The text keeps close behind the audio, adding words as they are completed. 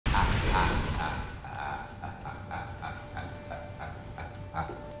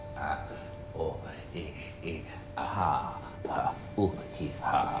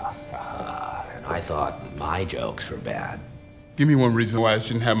thought my jokes were bad. Give me one reason why I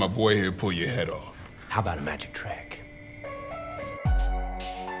shouldn't have my boy here pull your head off. How about a magic trick?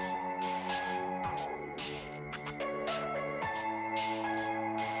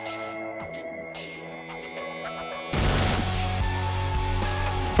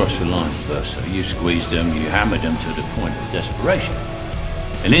 Cross the line, Verso. You squeezed them, you hammered them to the point of desperation.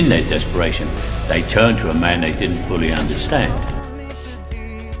 And in their desperation, they turned to a man they didn't fully understand.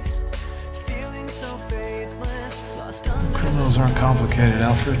 Criminals aren't complicated,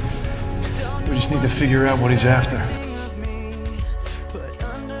 Alfred. We just need to figure out what he's after.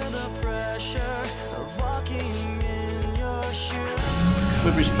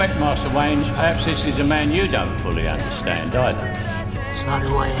 With respect, Master Wayne, perhaps this is a man you don't fully understand either. It's not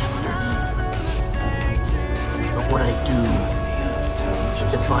who I am, but what I do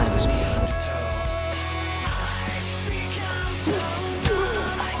defines me.